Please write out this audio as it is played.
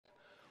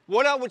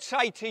What I would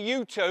say to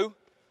you two,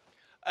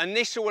 and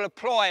this will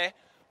apply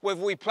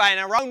whether we play in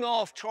our own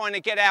half trying to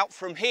get out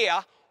from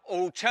here,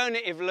 or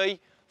alternatively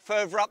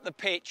further up the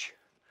pitch,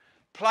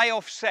 play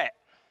offset.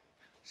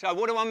 So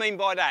what do I mean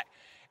by that?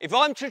 If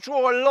I'm to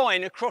draw a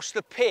line across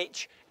the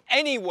pitch,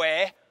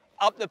 anywhere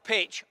up the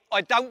pitch,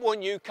 I don't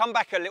want you, come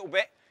back a little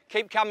bit,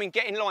 keep coming,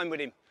 get in line with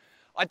him.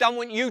 I don't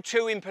want you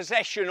two in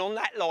possession on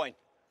that line,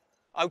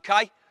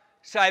 okay?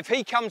 So if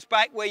he comes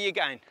back, where you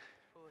going?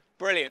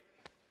 Brilliant.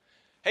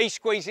 He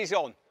squeezes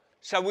on.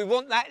 So we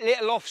want that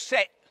little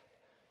offset.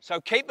 So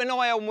keep an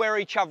eye on where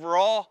each other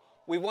are.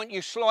 We want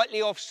you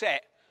slightly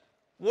offset.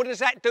 What does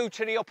that do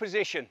to the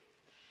opposition?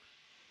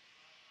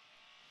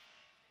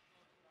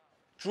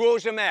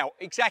 Draws them out,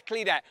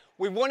 exactly that.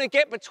 We want to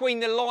get between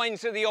the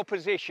lines of the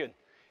opposition.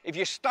 If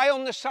you stay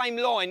on the same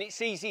line,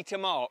 it's easy to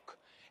mark.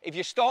 If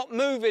you start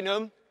moving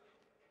them,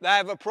 they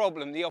have a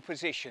problem, the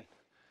opposition.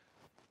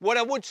 What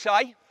I would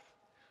say,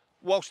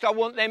 whilst I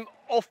want them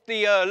off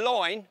the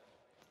line,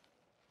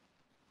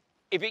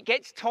 if it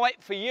gets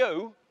tight for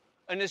you,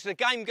 and as the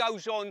game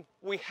goes on,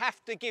 we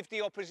have to give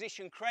the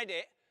opposition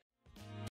credit,